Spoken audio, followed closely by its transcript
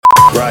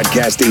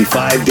Broadcasting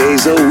 5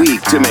 days a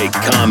week to make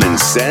common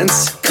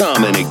sense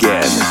common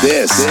again.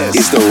 This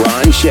is The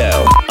Ron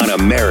Show on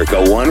America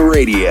One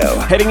Radio.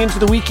 Heading into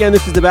the weekend,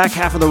 this is the back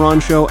half of The Ron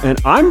Show, and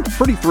I'm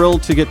pretty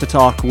thrilled to get to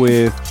talk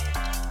with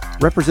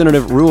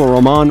Representative Ruwa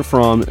Romman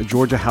from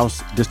Georgia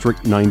House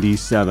District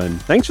 97.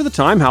 Thanks for the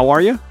time. How are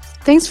you?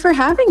 Thanks for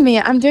having me.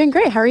 I'm doing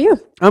great. How are you?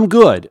 I'm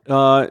good.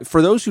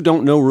 For those who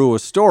don't know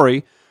Ruwa's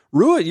story,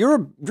 Ruwa,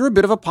 you're a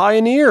bit of a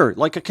pioneer,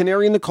 like a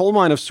canary in the coal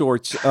mine of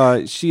sorts.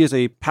 She is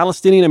a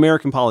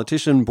Palestinian-American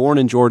politician born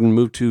in Jordan,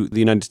 moved to the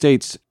United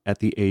States at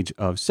the age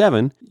of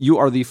 7. You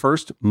are the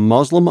first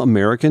Muslim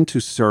American to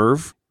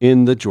serve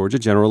in the Georgia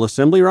General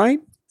Assembly, right?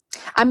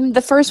 I'm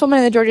the first woman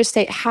in the Georgia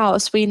State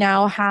House. We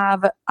now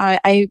have,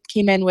 I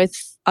came in with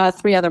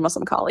 3 other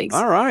Muslim colleagues.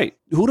 All right.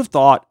 Who'd have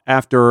thought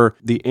after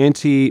the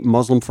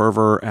anti-Muslim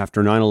fervor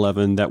after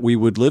 9/11 that we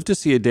would live to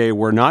see a day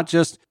where not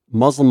just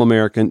Muslim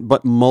American,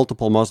 but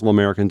multiple Muslim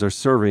Americans are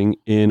serving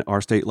in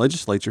our state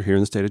legislature here in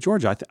the state of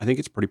Georgia. I think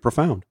it's pretty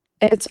profound.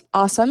 It's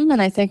awesome, and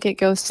I think it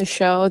goes to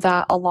show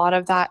that a lot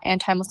of that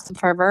anti-Muslim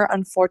fervor,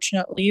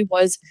 unfortunately,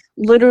 was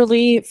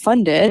literally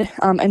funded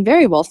and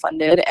very well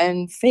funded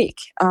and fake.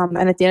 And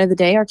at the end of the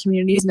day, our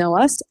communities know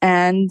us,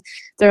 and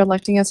they're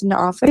electing us into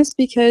office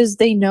because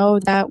they know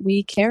that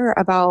we care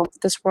about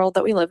this world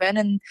that we live in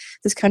and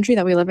this country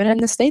that we live in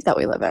and the state that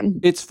we live in.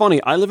 It's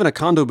funny. I live in a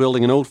condo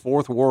building in Old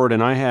Fourth Ward,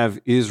 and I have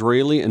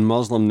Israeli and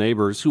Muslim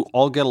neighbors who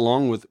all get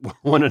along with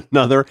one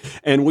another,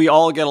 and we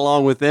all get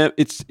along with them.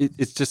 It's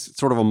just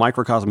sort of a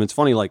microcosm. It's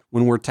funny, like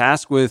when we're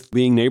tasked with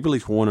being neighborly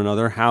to one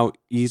another, how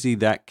easy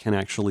that can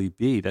actually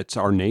be. That's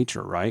our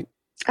nature, right?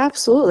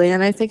 Absolutely.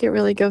 And I think it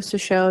really goes to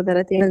show that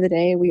at the end of the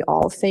day, we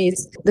all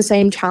face the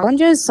same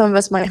challenges. Some of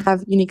us might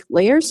have unique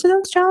layers to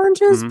those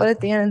challenges, but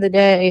at the end of the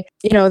day,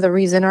 the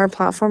reason our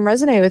platform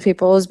resonates with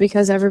people is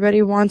because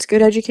everybody wants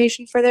good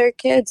education for their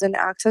kids and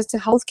access to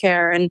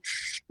healthcare and,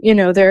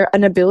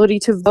 an ability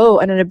to vote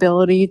and an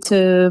ability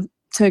to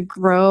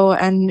grow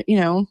and,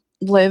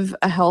 live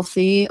a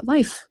healthy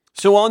life.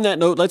 So on that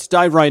note, let's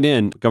dive right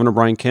in. Governor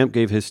Brian Kemp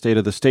gave his State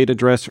of the State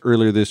address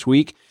earlier this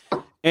week,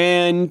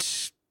 and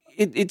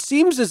it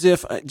seems as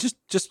if,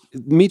 just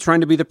me trying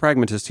to be the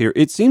pragmatist here,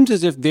 it seems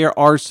as if there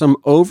are some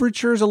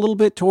overtures a little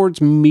bit towards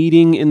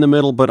meeting in the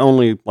middle, but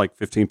only like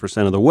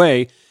 15% of the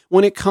way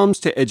when it comes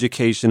to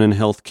education and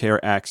healthcare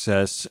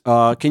access.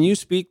 Can you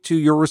speak to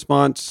your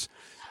response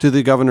to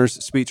the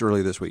governor's speech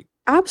earlier this week?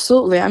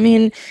 Absolutely. I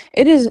mean,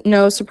 it is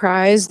no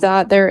surprise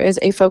that there is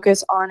a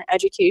focus on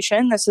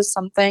education. This is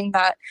something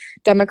that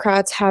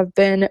Democrats have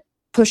been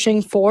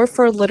pushing for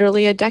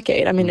literally a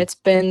decade. I mean, it's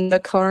been the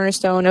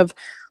cornerstone of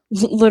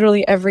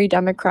literally every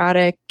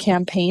Democratic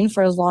campaign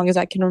for as long as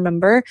I can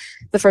remember.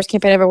 The first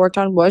campaign I ever worked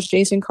on was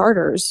Jason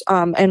Carter's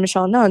and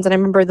Michelle Nunn's. And I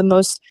remember the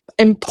most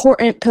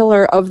important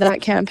pillar of that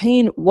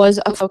campaign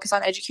was a focus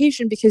on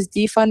education because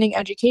defunding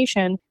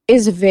education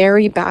is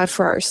very bad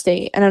for our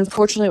state. And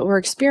unfortunately, what we're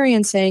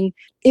experiencing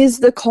is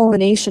the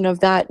culmination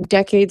of that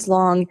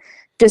decades-long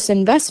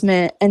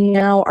disinvestment. And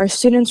now our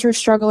students are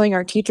struggling,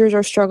 our teachers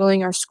are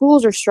struggling, our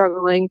schools are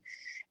struggling.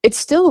 It's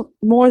still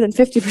more than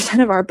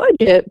 50% of our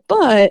budget,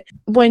 but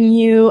when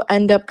you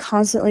end up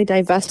constantly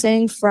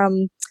divesting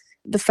from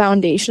the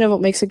foundation of what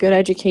makes a good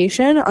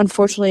education,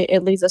 unfortunately,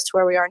 it leads us to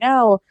where we are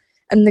now,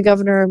 and the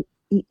governor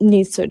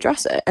needs to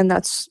address it, and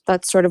that's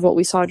sort of what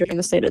we saw during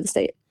the State of the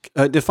State.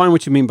 Define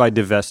what you mean by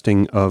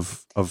divesting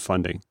of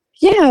funding.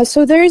 Yeah,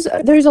 so there's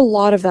a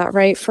lot of that,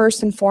 right?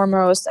 First and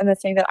foremost, and the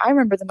thing that I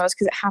remember the most,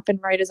 because it happened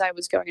right as I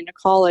was going into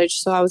college,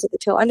 so I was at the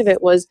tail end of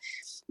it, was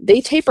they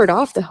tapered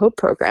off the HOPE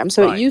program.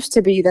 So It used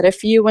to be that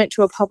if you went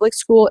to a public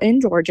school in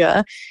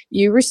Georgia,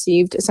 you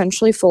received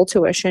essentially full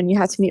tuition. You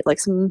had to meet like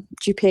some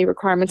GPA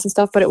requirements and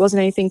stuff, but it wasn't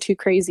anything too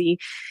crazy.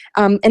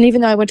 And even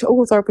though I went to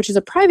Oglethorpe, which is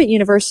a private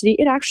university,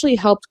 it actually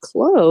helped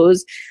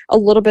close a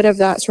little bit of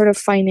that sort of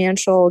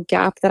financial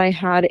gap that I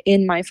had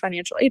in my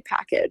financial aid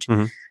package.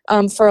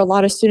 For a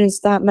lot of students,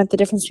 that meant the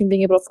difference between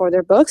being able to afford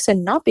their books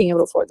and not being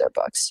able to afford their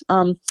books,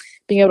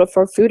 being able to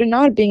afford food and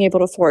not being able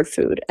to afford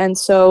food. And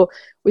so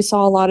we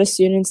saw a lot of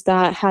students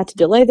that had to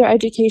delay their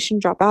education,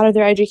 drop out of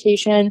their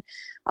education.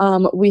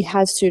 We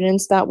had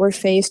students that were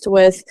faced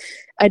with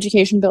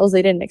education bills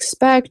they didn't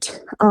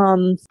expect.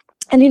 And,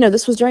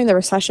 this was during the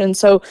recession.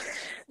 So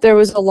there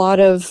was a lot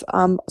of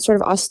sort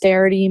of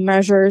austerity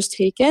measures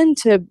taken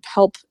to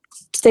help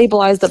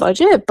stabilize the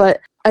budget.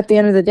 But at the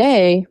end of the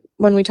day,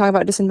 when we talk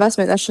about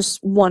disinvestment, that's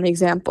just one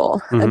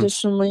example.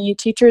 Additionally,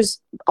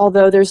 teachers,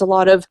 although there's a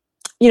lot of,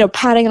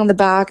 patting on the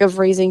back of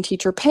raising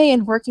teacher pay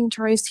and working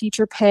to raise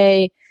teacher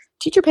pay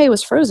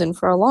was frozen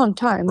for a long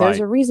time. There's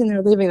a reason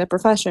they're leaving the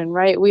profession,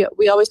 right?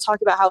 We always talk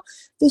about how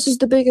this is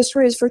the biggest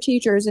raise for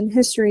teachers in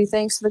history,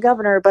 thanks to the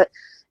governor, but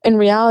in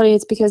reality,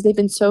 it's because they've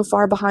been so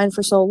far behind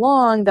for so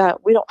long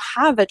that we don't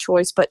have a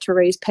choice but to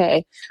raise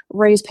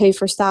pay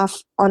for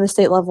staff on a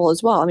state level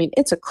as well. I mean,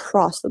 it's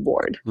across the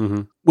board.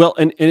 Mm-hmm. Well,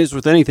 and as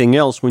with anything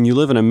else, when you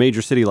live in a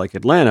major city like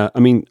Atlanta, I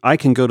mean, I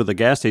can go to the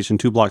gas station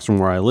 2 blocks from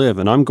where I live,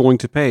 and I'm going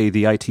to pay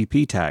the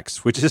ITP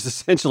tax, which is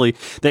essentially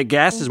that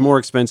gas is more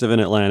expensive in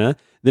Atlanta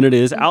than it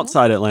is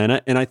outside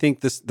Atlanta. And I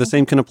think the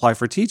same can apply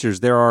for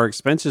teachers. There are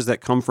expenses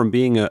that come from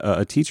being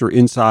a teacher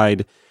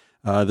inside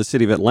the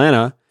city of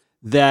Atlanta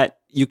that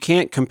you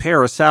can't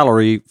compare a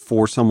salary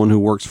for someone who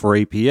works for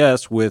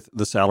APS with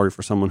the salary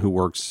for someone who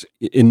works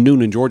in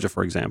Noonan, Georgia,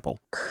 for example.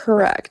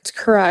 Correct.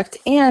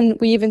 And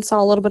we even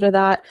saw a little bit of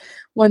that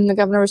when the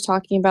governor was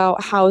talking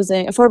about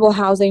housing, affordable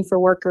housing for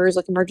workers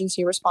like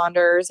emergency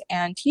responders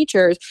and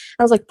teachers.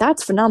 I was like,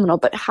 that's phenomenal,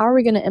 but how are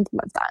we going to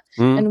implement that?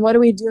 And what are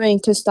we doing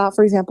to stop,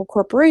 for example,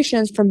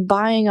 corporations from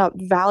buying up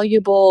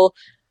valuable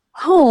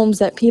homes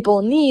that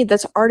people need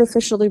that's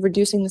artificially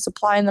reducing the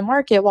supply in the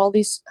market while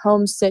these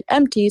homes sit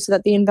empty so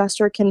that the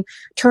investor can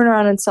turn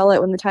around and sell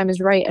it when the time is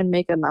right and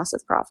make a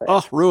massive profit.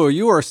 Oh, Ruwa,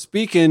 you are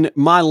speaking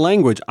my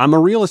language. I'm a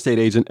real estate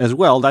agent as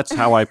well. That's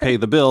how I pay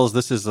the bills.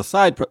 This is the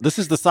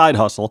side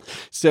hustle.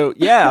 So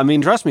yeah, I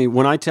mean, trust me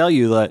when I tell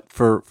you that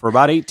for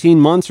about 18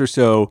 months or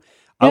so,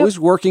 I was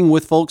working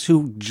with folks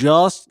who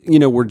just,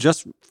 were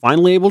just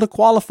finally able to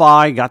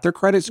qualify, got their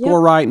credit score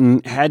right,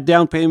 and had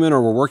down payment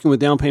or were working with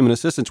down payment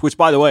assistance, which,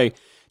 by the way,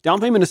 down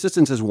payment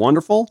assistance is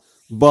wonderful,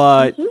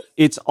 but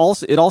it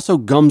also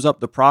gums up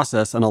the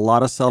process. And a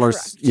lot of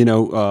sellers,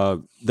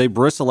 they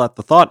bristle at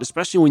the thought,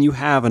 especially when you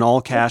have an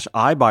all-cash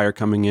iBuyer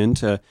coming in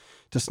to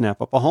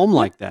snap up a home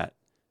like that.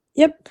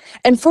 Yep.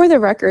 And for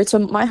the record, so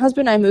my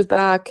husband and I moved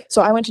back.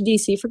 So I went to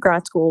DC for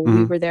grad school.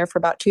 We were there for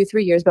about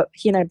 2-3 years, but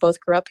he and I both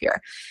grew up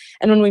here.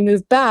 And when we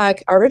moved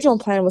back, our original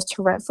plan was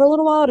to rent for a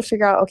little while to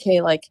figure out,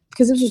 okay,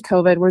 because this was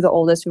COVID, we're the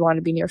oldest, we wanted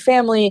to be near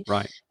family.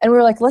 Right. And we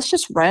were like, let's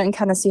just rent and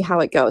kind of see how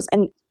it goes.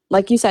 And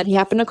like you said, he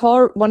happened to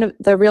call one of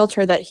the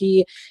realtor that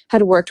he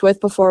had worked with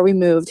before we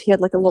moved. He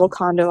had like a little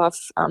condo off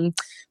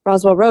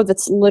Roswell Road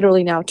that's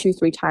literally now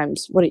 2-3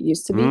 times what it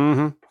used to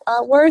be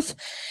worth.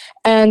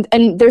 And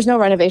there's no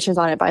renovations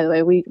on it, by the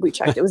way. We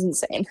checked. It was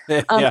insane.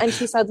 And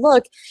she said,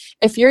 look,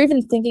 if you're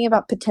even thinking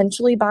about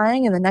potentially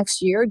buying in the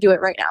next year, do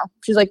it right now.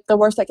 She's like, the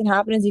worst that can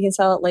happen is you can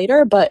sell it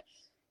later, but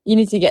you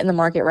need to get in the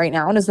market right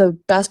now. And is the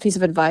best piece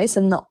of advice.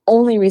 And the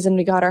only reason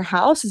we got our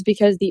house is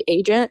because the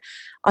agent,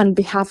 on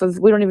behalf of,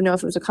 we don't even know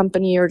if it was a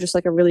company or just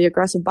like a really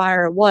aggressive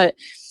buyer or what,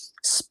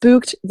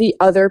 spooked the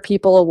other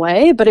people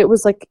away. But it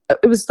was like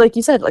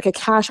you said, like a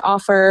cash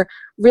offer,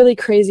 really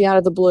crazy out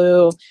of the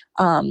blue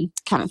kind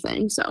of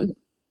thing. So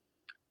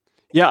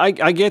yeah,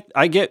 I get.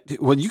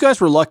 Well, you guys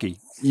were lucky.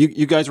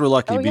 You guys were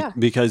lucky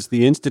because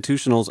the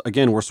institutionals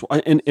again were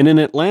and in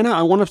Atlanta,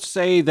 I want to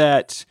say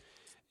that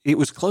it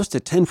was close to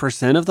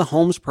 10% of the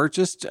homes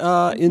purchased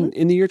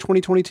in the year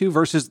 2022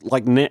 versus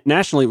like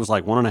nationally it was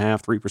like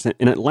 1.5-3%.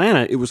 In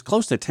Atlanta, it was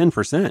close to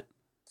 10%.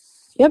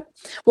 Yep.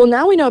 Well,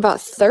 now we know about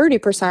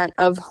 30%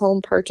 of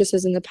home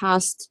purchases in the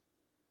past,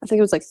 I think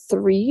it was like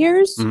 3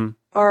 years,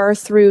 are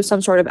through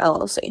some sort of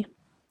LLC.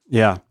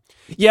 Yeah.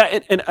 Yeah,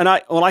 and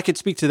I could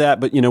speak to that,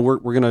 but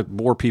we're gonna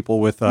bore people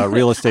with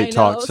real estate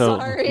talk. So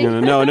sorry.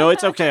 No,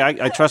 it's okay.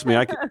 I trust me.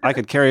 I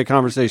could carry a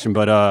conversation,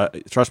 but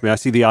trust me, I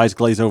see the eyes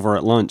glaze over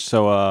at lunch,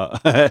 so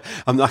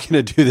I'm not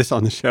gonna do this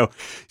on the show.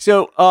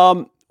 So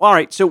all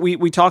right, so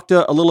we talked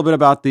a little bit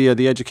about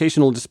the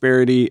educational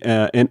disparity,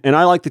 and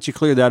I like that you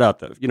cleared that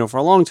up. For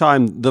a long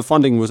time the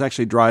funding was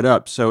actually dried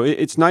up, so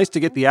it's nice to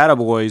get the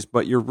attaboys,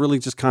 but you're really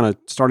just kind of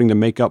starting to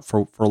make up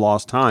for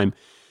lost time.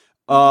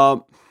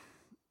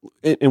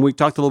 And we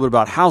talked a little bit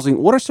about housing.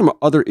 What are some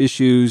other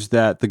issues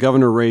that the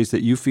governor raised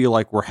that you feel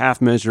like were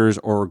half measures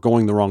or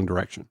going the wrong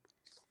direction?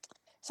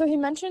 So he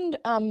mentioned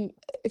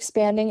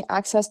expanding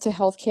access to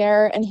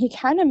healthcare, and he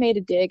kind of made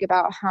a dig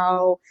about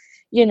how,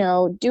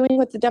 doing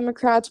what the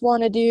Democrats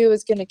want to do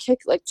is going to kick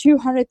like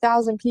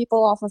 200,000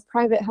 people off of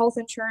private health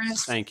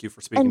insurance. Thank you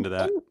for speaking to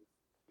that.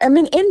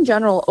 In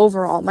general,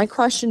 overall, my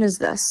question is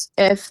this.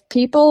 If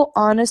people,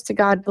 honest to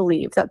God,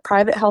 believe that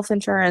private health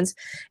insurance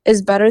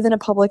is better than a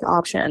public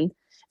option,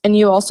 and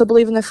you also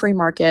believe in the free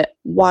market,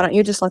 why don't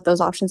you just let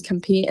those options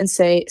compete and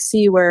see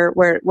where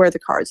the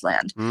cards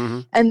land?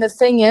 And the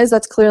thing is,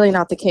 that's clearly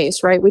not the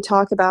case, right? We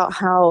talk about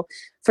how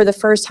for the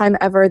first time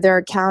ever, there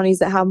are counties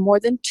that have more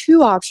than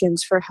 2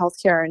 options for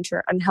healthcare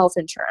and health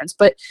insurance.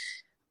 But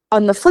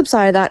on the flip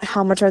side of that,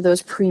 how much are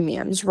those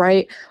premiums,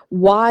 right?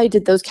 Why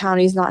did those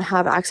counties not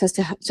have access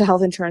to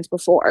health insurance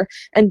before?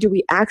 And do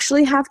we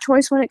actually have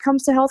choice when it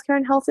comes to healthcare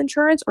and health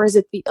insurance? Or is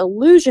it the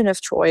illusion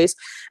of choice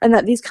and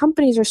that these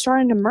companies are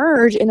starting to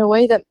merge in a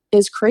way that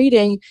is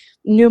creating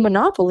new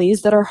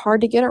monopolies that are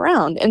hard to get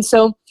around? And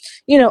so,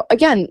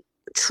 again,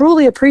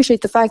 truly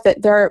appreciate the fact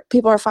that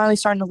people are finally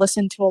starting to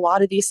listen to a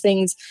lot of these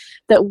things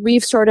that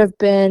we've sort of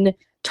been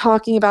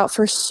talking about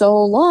for so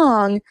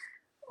long.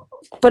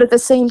 But at the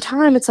same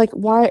time, it's like,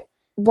 why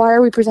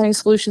are we presenting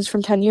solutions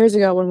from 10 years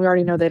ago when we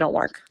already know they don't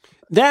work?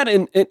 That,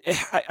 and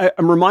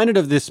I'm reminded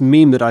of this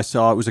meme that I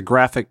saw. It was a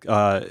graphic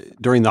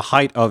during the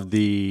height of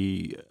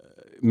the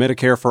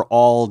Medicare for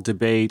All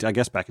debate, I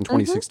guess back in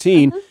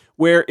 2016,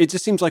 where it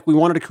just seems like we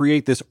wanted to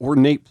create this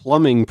ornate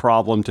plumbing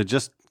problem to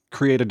just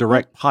create a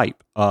direct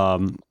pipe.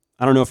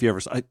 I don't know if you ever.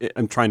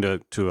 I'm trying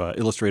to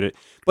illustrate it,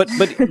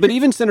 but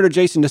even Senator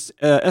Jason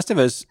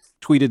Estevez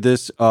tweeted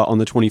this on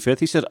the 25th.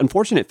 He said,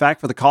 "Unfortunate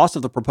fact for the cost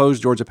of the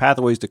proposed Georgia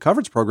Pathways to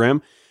Coverage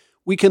program,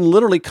 we can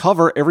literally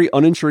cover every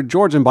uninsured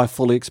Georgian by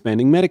fully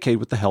expanding Medicaid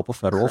with the help of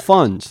federal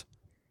funds."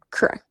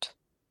 Correct.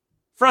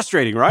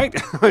 Frustrating, right?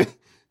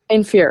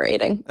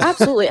 Infuriating.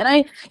 Absolutely. And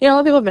a lot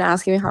of people have been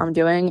asking me how I'm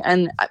doing,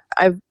 and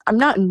I'm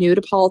not new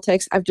to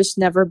politics. I've just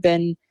never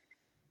been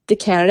the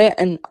candidate,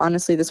 and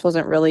honestly, this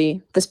wasn't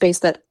really the space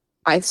that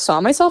I saw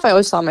myself. I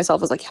always saw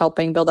myself as like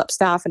helping build up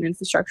staff and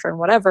infrastructure and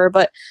whatever,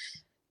 but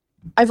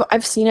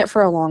I've seen it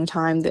for a long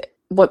time. That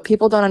what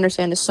people don't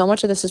understand is so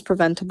much of this is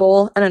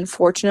preventable, and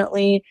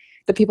unfortunately,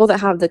 the people that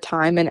have the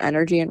time and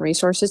energy and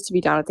resources to be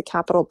down at the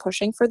Capitol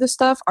pushing for this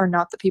stuff are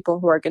not the people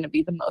who are going to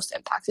be the most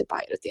impacted by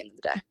it at the end of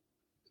the day.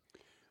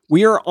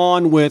 We are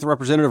on with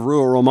Representative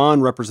Ruwa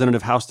Romman,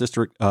 Representative House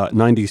District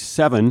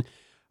 97.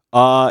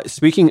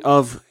 Speaking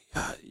of,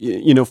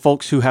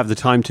 folks who have the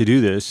time to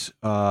do this,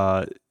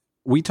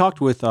 we talked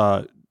with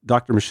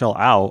Dr. Michelle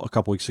Au a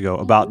couple weeks ago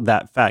about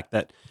that fact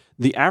that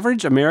the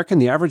average American,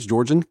 the average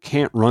Georgian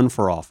can't run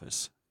for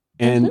office,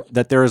 and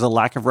that there is a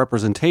lack of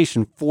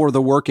representation for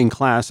the working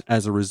class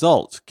as a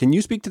result. Can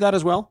you speak to that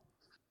as well?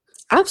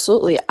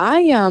 Absolutely.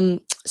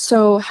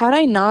 So had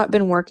I not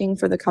been working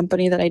for the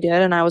company that I did,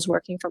 and I was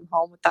working from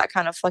home with that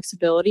kind of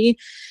flexibility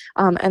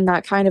and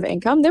that kind of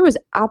income, there was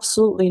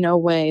absolutely no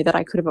way that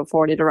I could have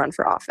afforded to run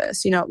for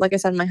office. Like I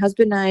said, my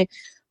husband and I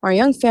are a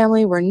young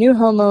family. We're new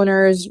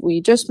homeowners.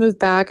 We just moved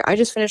back. I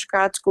just finished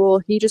grad school.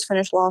 He just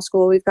finished law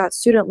school. We've got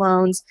student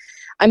loans.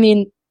 I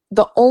mean,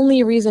 the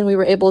only reason we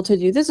were able to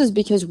do this is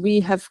because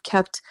we have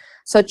kept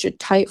such a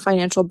tight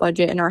financial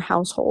budget in our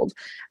household.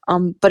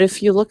 But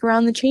if you look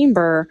around the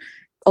chamber,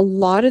 a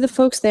lot of the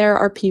folks there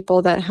are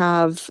people that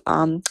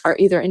are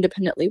either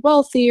independently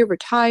wealthy,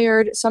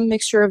 retired, some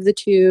mixture of the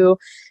two,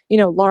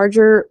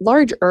 larger,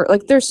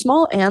 like they're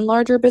small and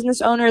larger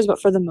business owners,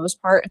 but for the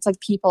most part, it's like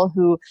people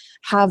who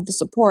have the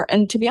support.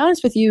 And to be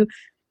honest with you,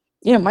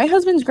 my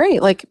husband's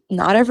great. Like,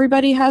 not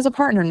everybody has a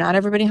partner. Not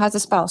everybody has a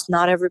spouse.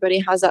 Not everybody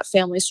has that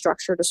family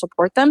structure to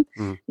support them.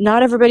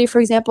 Not everybody,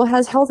 for example,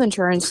 has health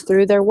insurance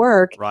through their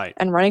work. Right.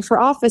 And running for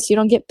office, you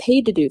don't get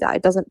paid to do that.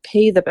 It doesn't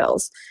pay the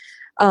bills.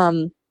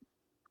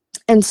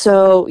 And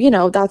so,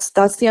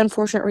 that's the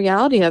unfortunate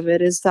reality of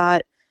it, is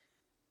that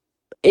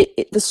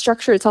the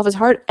structure itself is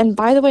hard. And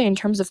by the way, in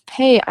terms of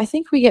pay, I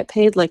think we get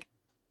paid like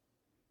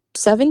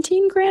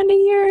 17 grand a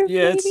year.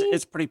 Yeah, maybe,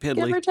 it's pretty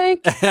piddly. give or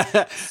take.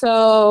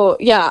 So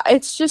yeah,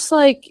 it's just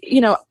like,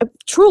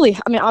 truly,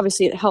 I mean,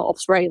 obviously it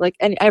helps, right? Like,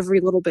 and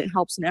every little bit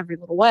helps in every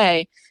little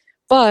way,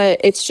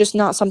 but it's just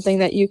not something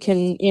that you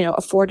can,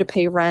 afford to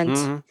pay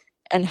rent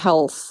and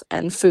health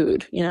and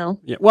food, Yeah.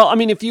 Well, I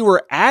mean, if you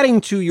were adding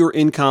to your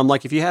income,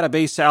 like if you had a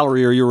base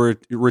salary or you were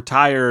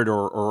retired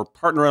or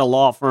partner at a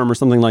law firm or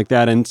something like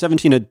that, and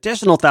 17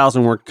 additional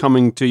thousand were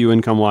coming to you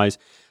income wise,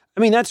 I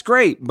mean, that's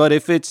great. But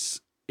if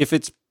it's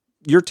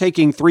you're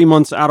taking 3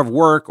 months out of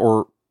work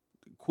or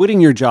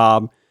quitting your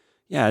job,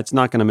 yeah, it's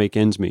not going to make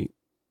ends meet.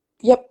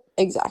 Yep.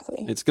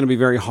 Exactly. It's going to be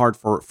very hard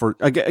for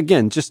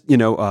again, just,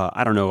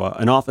 I don't know,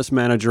 an office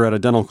manager at a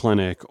dental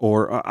clinic,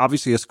 or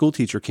obviously a school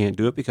teacher can't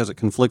do it because it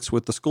conflicts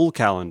with the school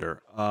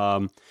calendar.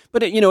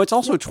 But it's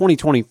also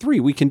 2023.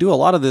 We can do a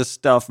lot of this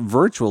stuff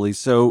virtually.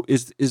 So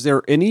is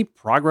there any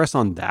progress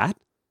on that?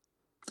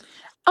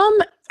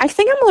 I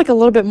think I'm like a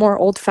little bit more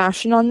old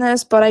fashioned on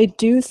this, but I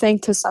do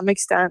think to some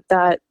extent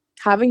that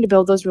having to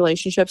build those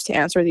relationships to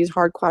answer these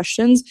hard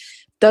questions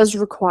does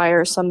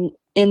require some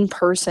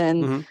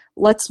in-person,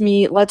 let's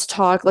meet, let's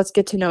talk, let's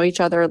get to know each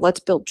other,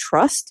 let's build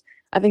trust.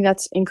 I think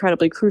that's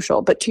incredibly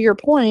crucial. But to your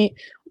point,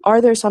 are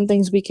there some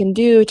things we can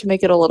do to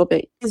make it a little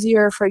bit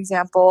easier? For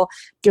example,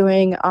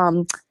 doing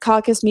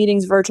caucus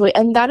meetings virtually.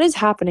 And that is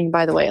happening,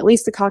 by the way, at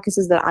least the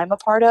caucuses that I'm a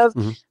part of.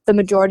 The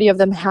majority of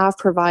them have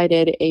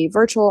provided a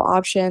virtual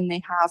option.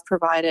 They have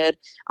provided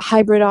a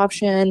hybrid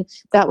option.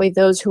 That way,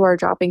 those who are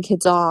dropping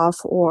kids off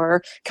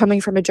or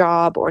coming from a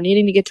job or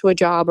needing to get to a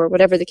job or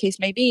whatever the case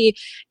may be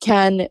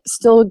can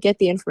still get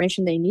the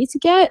information they need to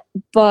get.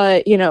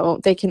 But,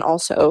 they can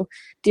also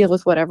deal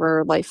with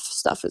whatever life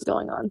stuff is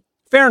going on.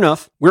 Fair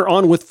enough. We're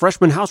on with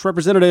freshman House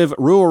Representative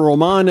Ruwa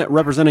Romman,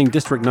 representing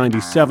District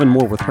 97.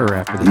 More with her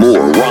after this.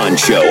 More Ron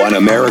Show on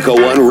America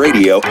One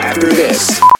Radio after this.